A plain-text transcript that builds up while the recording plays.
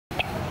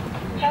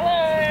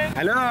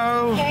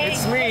Hello, Hey,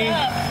 it's me.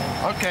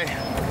 what Okay.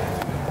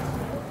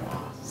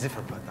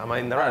 Ziferblat, am I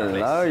in the right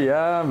place? Hello,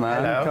 yeah,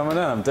 man. Hello. Come on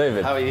in. I'm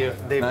David. How are you?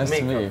 David, Nice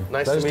to Miko. meet you.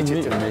 Nice Pleasure to meet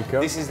you too.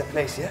 Miko. This is the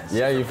place, yes?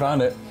 Yeah, you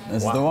found it.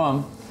 This is the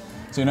one.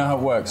 So you know how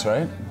it works,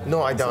 right?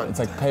 No, I don't. It's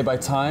like pay by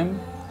time.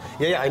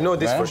 Yeah, I know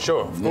this right? for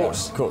sure, of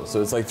course. Yeah, cool.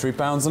 So it's like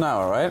 £3 an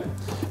hour, right?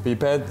 But you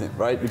pay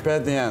right? You pay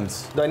at the end.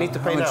 Do I need to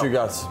pay How much now? you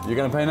got? You're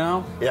gonna pay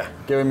now? Yeah.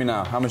 Give it me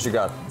now. How much you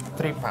got?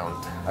 £3.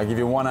 I give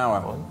you 1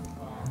 hour.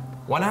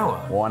 1 hour?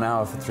 1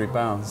 hour for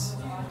 £3.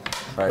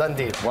 Right. Done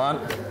deal. 1,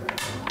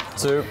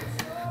 2,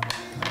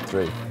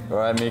 3. All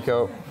right,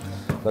 Miko.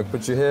 Look,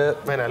 put you here.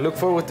 Man, I look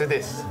forward to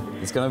this.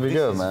 It's gonna be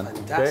good, man.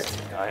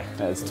 Fantastic, guy.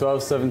 Yeah, it's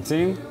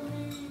 12:17.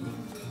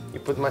 You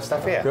put my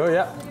stuff here? Go,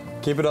 yeah.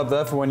 Keep it up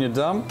there for when you're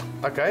done.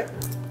 Okay.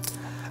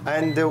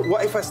 And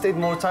what if I stayed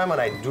more time and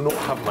I do not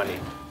have money?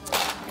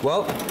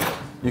 Well,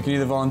 you can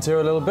either volunteer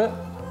a little bit,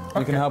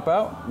 you can help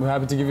out. We're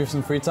happy to give you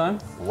some free time.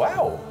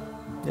 Wow.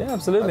 Yeah,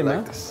 absolutely, I like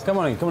man. this. Come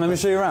on in, let me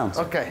show you around.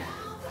 Okay.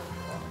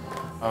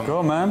 Go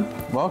on, man.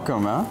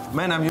 Welcome, man.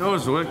 Man, I'm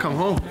yours. Welcome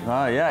home.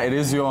 Ah, yeah, it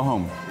is your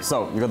home.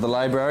 So, you got the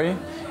library,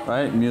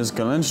 right?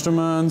 Musical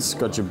instruments,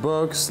 got your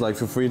books, like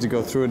feel free to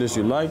go through it as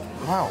you like.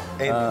 Wow.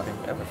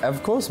 Everything.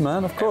 Of course,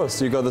 man, of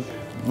course. You got the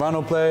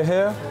vinyl player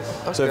here.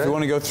 So if Okay. you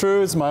want to go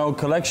through, it's my old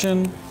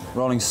collection,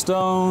 Rolling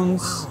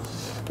Stones,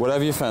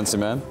 whatever you fancy,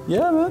 man.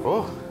 Yeah, man.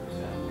 Oh,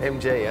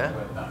 MJ, yeah?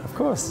 Of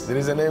course. There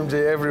is an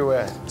MJ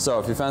everywhere. So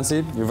if you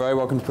fancy, you're very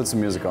welcome to put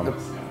some music on.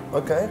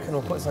 Okay, can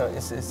we put some,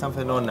 it's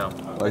something on now?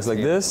 Like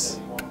this.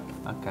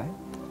 Okay.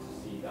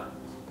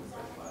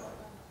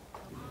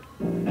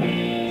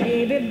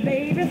 Baby,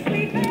 baby,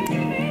 sweet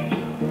baby.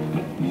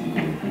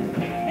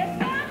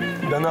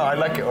 No, I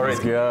like it already.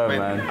 It's good,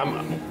 man.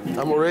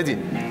 I'm already.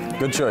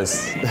 Good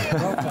choice.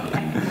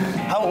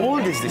 How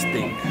old is this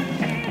thing?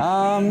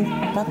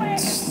 About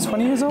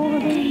 20 years old, I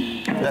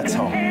think. That's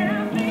home.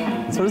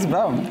 That's what it's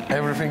about.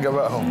 Everything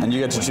about home. And you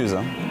get to choose,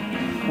 huh?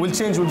 We'll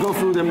change, we'll go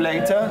through them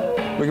later.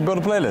 We can build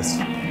a playlist.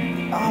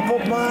 Oh,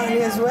 Bob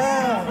Marley as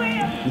well.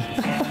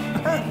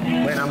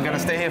 Wait, I'm gonna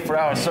stay here for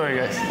hours. Sorry,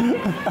 guys.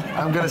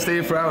 I'm gonna stay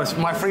here for hours.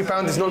 My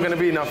 £3 is not gonna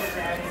be enough.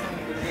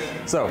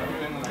 So,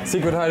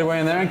 secret hideaway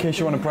in there in case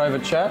you want a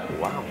private chat.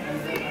 Wow.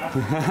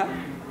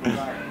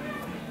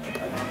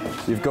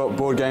 You've got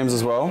board games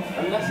as well.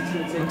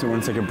 If you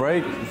want to take a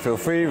break, feel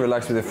free,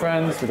 relax with your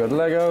friends. We've got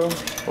Lego.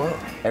 Wow.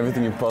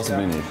 Everything you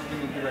possibly need.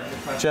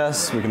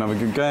 Chess, we can have a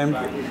good game.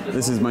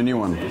 This is my new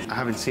one. I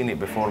haven't seen it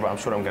before, but I'm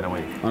sure I'm gonna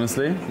win.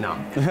 Honestly? No.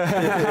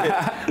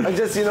 I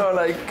just, you know,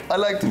 like, I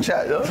like to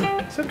chat, though.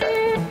 It's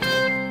okay.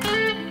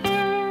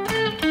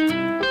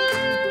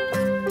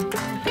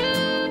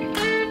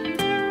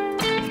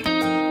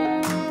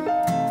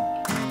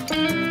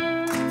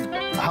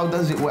 How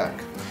does it work?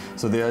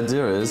 So the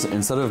idea is,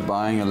 instead of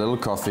buying a little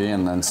coffee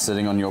and then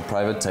sitting on your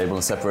private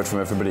table separate from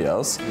everybody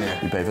else,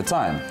 you pay for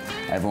time.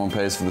 Everyone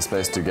pays for the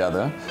space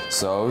together,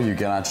 so you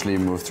can actually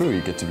move through.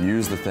 You get to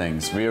use the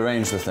things,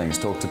 rearrange the things,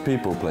 talk to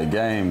people, play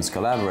games,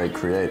 collaborate,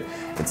 create.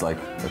 It's like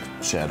a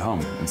shared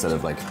home instead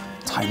of like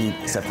tiny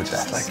separate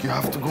desks. Like you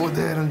have to go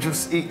there and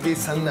just eat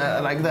this and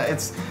like that.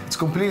 It's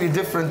completely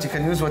different. You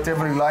can use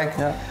whatever you like.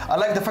 Yeah. I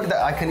like the fact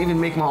that I can even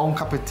make my own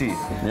cup of tea.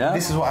 Yeah?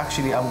 This is what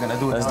actually I'm gonna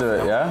do. Let's now. do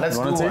it, yeah? Let's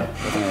you do want a tea? one.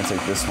 I think I'll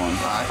take this one.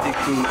 I think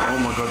too. Oh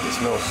my god, it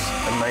smells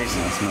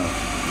amazing. It smells.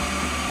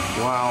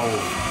 Wow.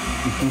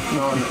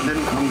 No, then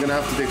I'm gonna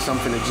have to take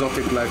something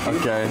exotic like you.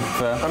 Okay,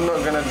 fair. I'm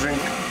not gonna drink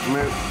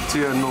milk,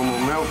 tea and normal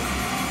milk.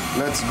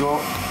 Let's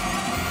go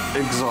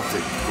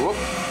exotic. Whoop.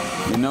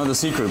 You know the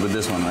secret with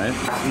this one, right?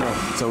 No.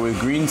 So with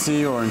green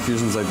tea or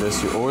infusions like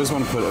this, you always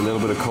want to put a little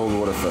bit of cold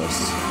water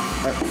first.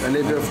 A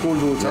little bit of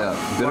cold water. Yeah, a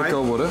bit Why? of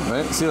cold water,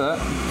 right? See that?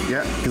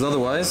 Yeah. Because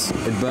otherwise,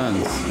 it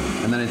burns,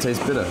 and then it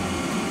tastes bitter.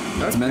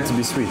 It's meant to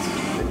be sweet.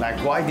 Like,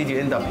 why did you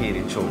end up here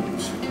in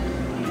Shoreditch?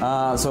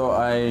 So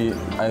I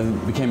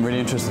became really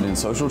interested in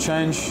social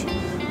change,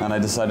 and I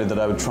decided that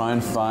I would try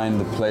and find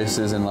the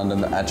places in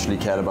London that actually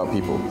cared about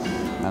people.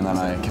 And then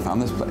I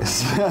found this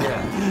place.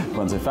 Yeah.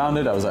 Once I found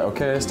it, I was like,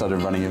 okay,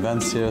 started running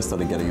events here,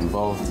 started getting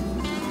involved.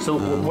 So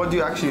what do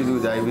you actually do,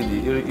 David?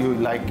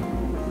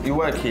 You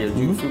work here. Do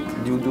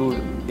you do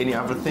any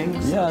other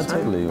things? Yeah,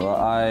 outside? totally. Well,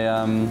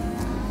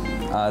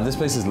 this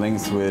place is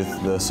linked with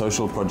the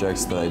social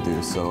projects that I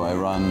do. So I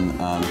run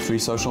 3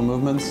 social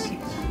movements,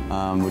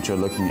 which are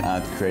looking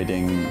at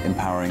creating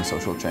empowering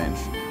social change.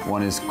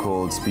 One is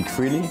called Speak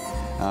Freely,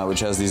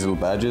 which has these little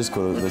badges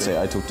called, they say,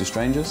 I talk to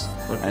strangers.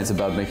 And it's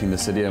about making the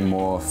city a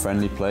more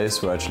friendly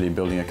place. We're actually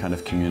building a kind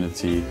of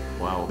community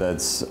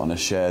that's on a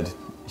shared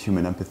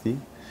human empathy,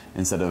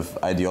 instead of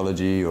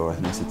ideology or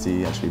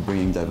ethnicity, actually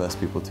bringing diverse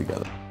people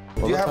together.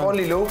 Do you have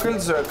only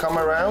locals come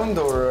around,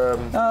 or?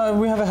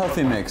 We have a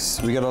healthy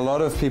mix. We get a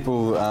lot of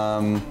people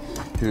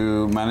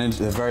who manage.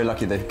 They're very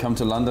lucky. They come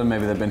to London.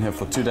 Maybe they've been here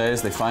for 2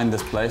 days. They find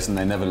this place and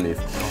they never leave.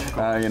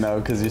 You know,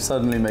 because you're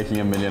suddenly making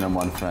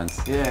 1,000,001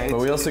 friends. Yeah. But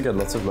we also get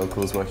lots of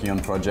locals working on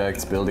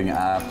projects, building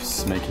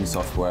apps, making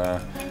software.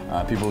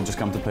 People just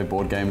come to play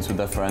board games with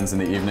their friends in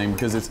the evening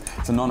because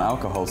it's a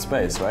non-alcohol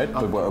space, right?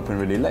 But we're open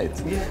really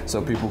late. Yeah. So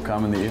people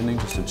come in the evening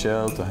just to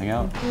chill, to hang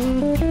out.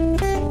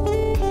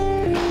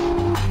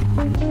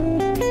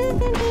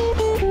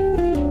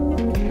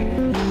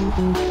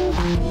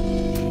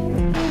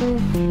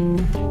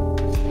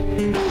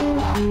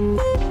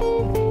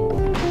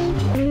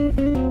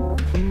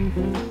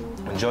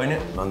 Enjoying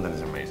it? London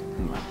is amazing.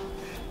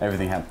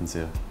 Everything happens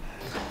here.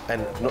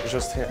 And not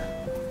just here,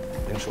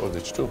 in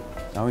Shoreditch too.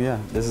 Oh yeah,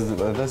 this is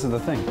the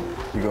thing.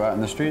 You go out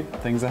in the street,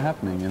 things are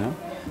happening, you know?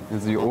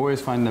 You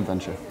always find an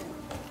adventure.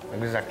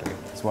 Exactly.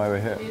 That's why we're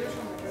here.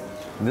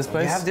 And this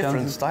place They have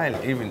different style,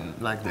 even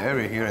like the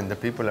area here and the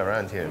people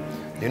around here.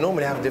 They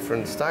normally have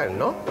different style,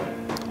 no?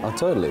 Oh,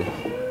 totally.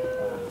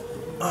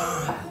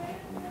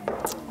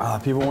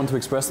 People want to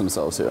express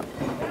themselves here,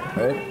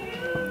 right?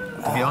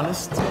 To be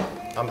honest,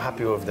 I'm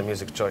happy with the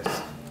music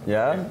choice.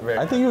 Yeah? Very.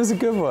 I think it was a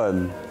good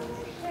one.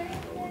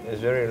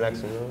 It's very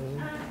relaxing.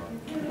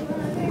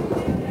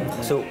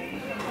 So,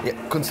 yeah,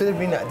 consider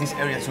being at this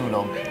area too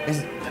long.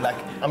 Is like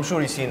I'm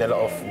sure you've seen a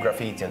lot of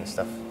graffiti and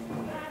stuff.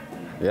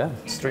 Yeah,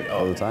 Street art.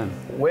 all the time.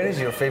 Where is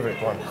your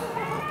favorite one?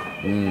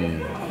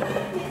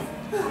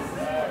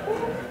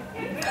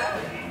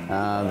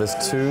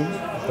 There's two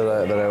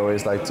that I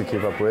always like to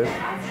keep up with.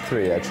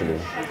 Three, actually.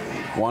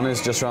 One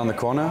is just around the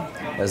corner.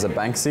 There's a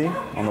Banksy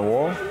on the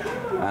wall.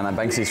 And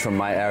Banksy's from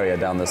my area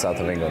down the south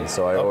of England,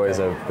 so I always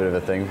have a bit of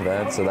a thing for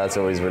that, so that's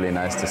always really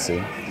nice to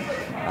see.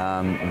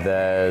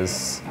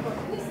 There's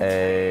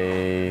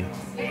a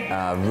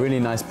really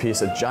nice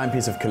piece, a giant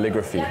piece of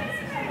calligraphy,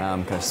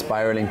 kind of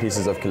spiraling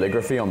pieces of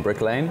calligraphy on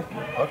Brick Lane.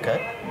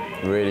 Okay.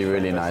 Really,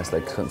 really nice,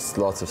 like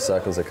lots of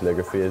circles of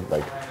calligraphy, it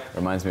like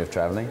reminds me of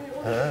traveling.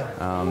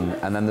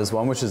 And then there's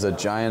one which is a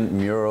giant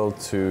mural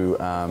to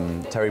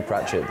Terry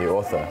Pratchett, the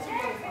author,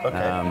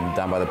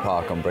 down by the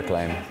park on Brick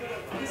Lane.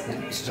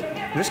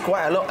 There's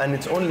quite a lot, and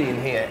it's only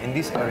in here, in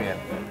this area.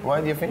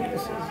 Why do you think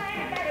this is?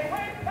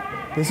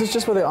 This is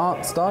just where the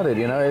art started,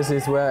 you know,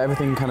 it's where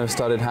everything kind of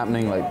started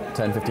happening like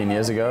 10, 15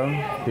 years ago.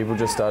 People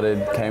just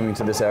coming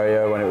to this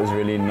area when it was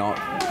really not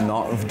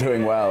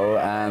doing well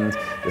and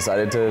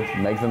decided to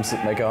make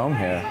a home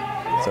here.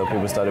 So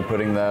people started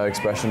putting their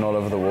expression all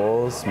over the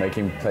walls,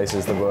 making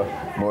places that were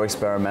more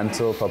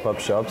experimental, pop-up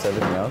shops,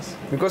 everything else.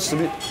 Because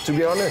to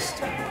be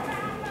honest,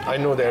 I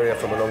know the area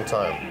from a long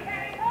time.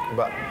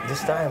 But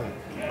this time,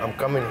 I'm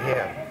coming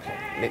here,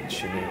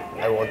 literally,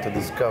 I want to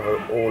discover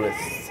all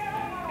its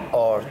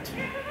art,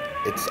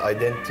 its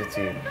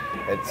identity,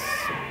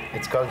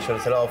 its culture,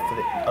 it's a lot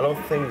of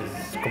things,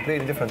 it's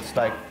completely different. It's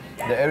like,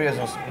 the areas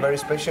are very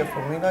special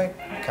for me, like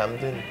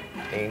Camden,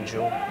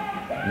 Angel,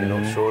 you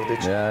know,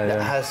 Shoreditch, that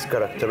has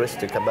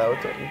characteristic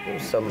about it.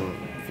 There's some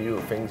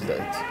few things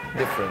that's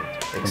different.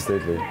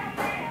 Completely.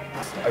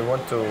 I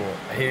want to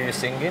hear you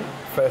singing,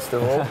 first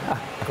of all.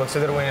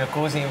 Consider we're in a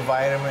cozy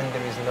environment,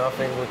 there is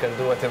nothing, we can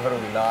do whatever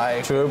we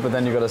like. True, but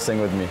then you gotta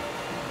sing with me.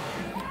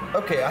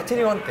 Okay, I'll tell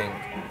you one thing.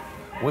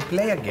 We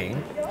play a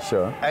game.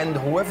 Sure. And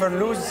whoever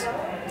loses,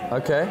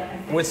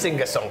 will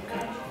sing a song.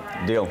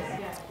 Deal.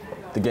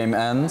 The game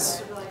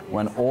ends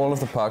when all of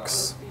the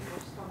pucks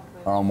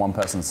are on one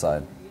person's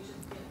side.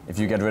 If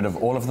you get rid of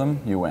all of them,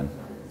 you win.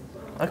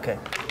 Okay.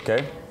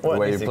 Okay? The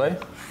way you play,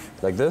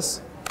 like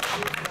this.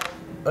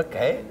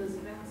 Okay.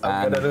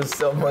 I'm gonna lose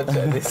so much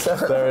at this.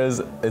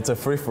 It's a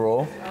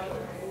free-for-all,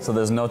 so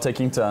there's no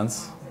taking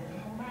turns.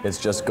 It's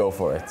just go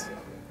for it.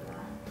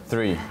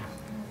 3,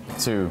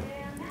 2,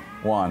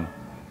 1.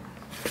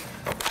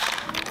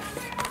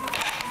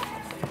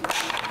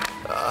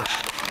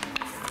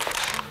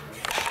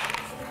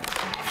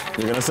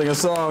 You're gonna sing a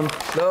song.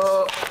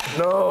 No,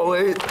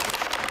 wait.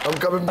 I'm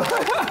coming back.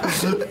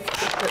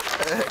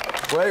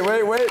 Wait.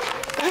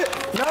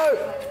 No!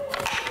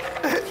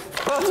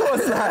 What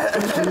was that?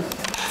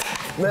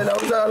 Man, I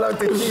was not allowed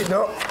to cheat,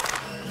 no?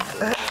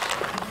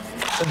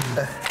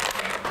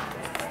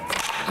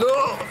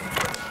 No!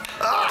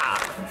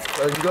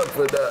 Thank God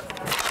for that.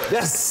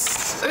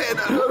 Yes!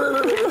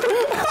 No.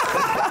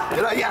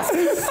 Yes!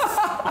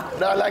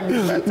 No, I like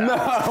this better. No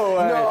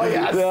way. No,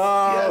 yes.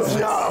 Yes,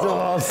 no.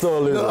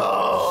 Absolutely.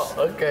 No.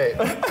 Okay.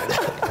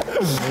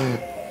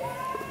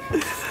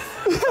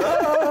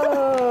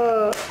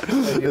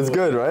 It's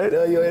good, right?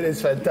 No, it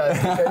is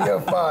fantastic. And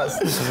you're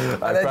fast.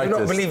 And I do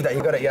not believe that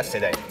you got it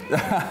yesterday.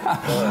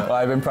 Well,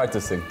 I've been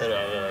practicing.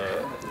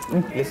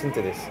 Listen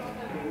to this.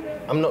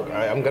 I'm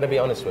gonna be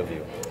honest with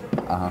you.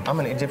 I'm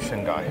an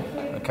Egyptian guy,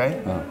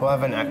 okay? Who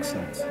have an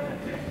accent.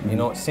 You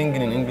know,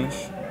 singing in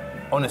English,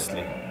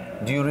 honestly,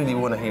 do you really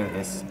want to hear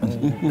this?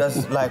 And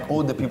does like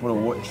all the people who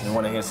watch and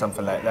want to hear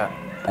something like that?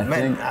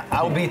 Man,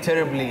 I'll be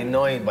terribly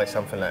annoyed by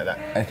something like that.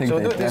 I think so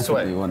they do it this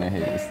way. definitely want to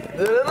hear this thing.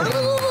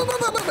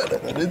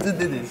 Do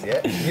this,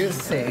 yeah? You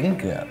sing,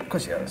 Yeah.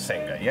 because you're a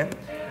singer, yeah?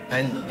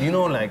 And you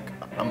know, like,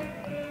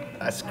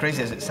 as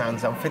crazy as it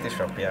sounds, I'm fetish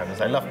for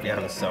pianos. I love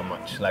pianos so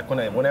much. Like,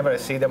 whenever I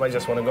see them, I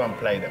just want to go and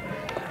play them.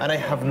 And I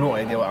have no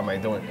idea what am I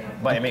doing,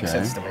 but it makes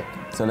sense to me.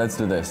 So let's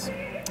do this.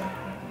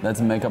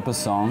 Let's make up a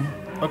song.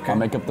 Okay. I'll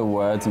make up the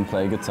words and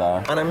play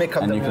guitar. And I make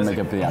up and the you music.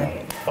 can make up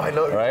piano. I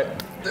know. Right?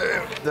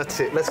 That's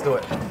it. Let's do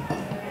it.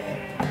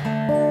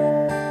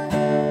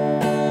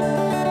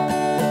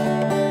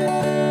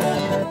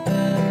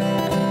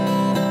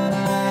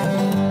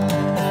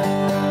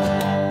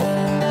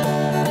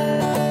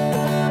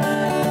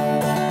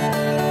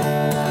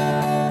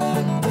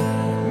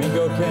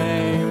 Migo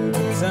came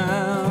to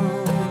town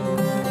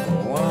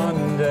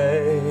one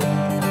day.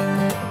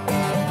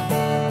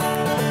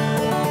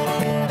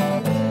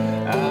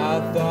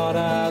 I thought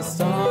I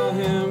saw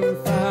him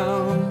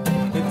frown.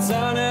 He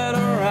turned it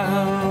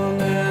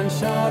around in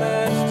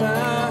Shoreditch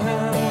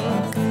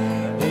town.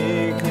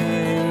 He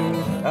came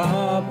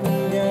up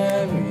and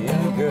gave me a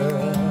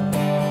good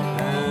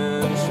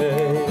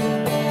handshake.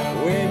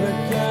 We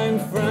became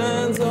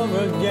friends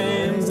over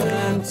games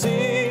and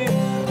tea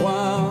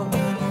while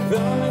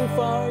filming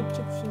for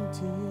Egyptian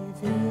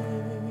TV.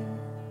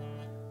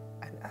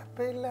 An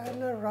apple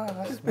and a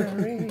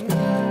raspberry.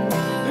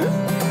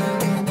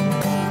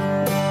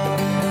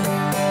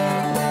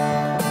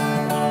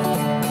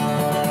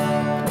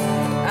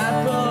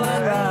 Apple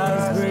and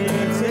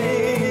raspberry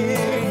tea.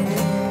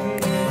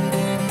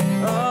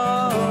 Oh.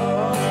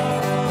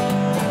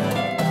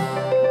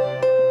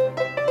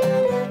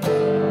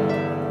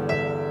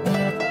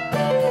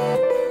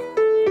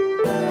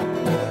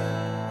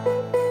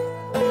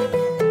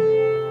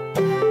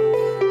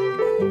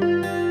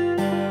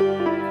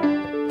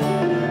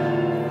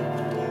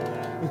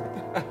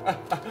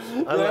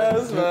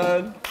 Yes,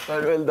 man.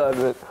 Well done,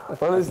 man.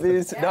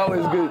 Honestly, that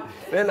was good.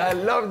 Man, I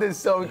love this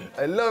song.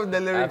 I love the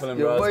lyrics. Apple and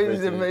Your voice is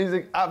raspberry tea.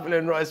 amazing. Apple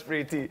and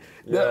raspberry tea.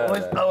 That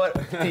was our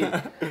tea.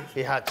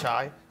 He had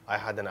chai. I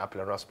had an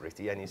apple and raspberry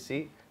tea. And you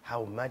see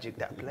how magic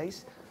that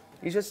plays?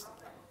 You just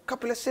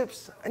couple of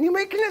sips and you're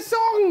making a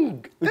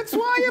song. That's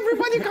why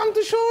everybody come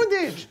to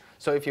Shoreditch.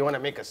 So if you want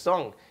to make a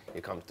song,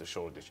 you come to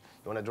Shoreditch.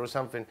 You want to draw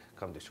something,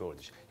 come to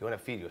Shoreditch. You want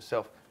to feel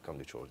yourself, come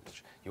to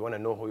Shoreditch. You want to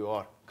know who you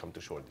are, come to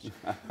Shoreditch.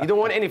 You don't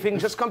want anything,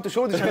 just come to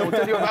Shoreditch and I will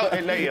tell you about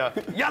it later.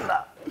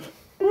 Yalla!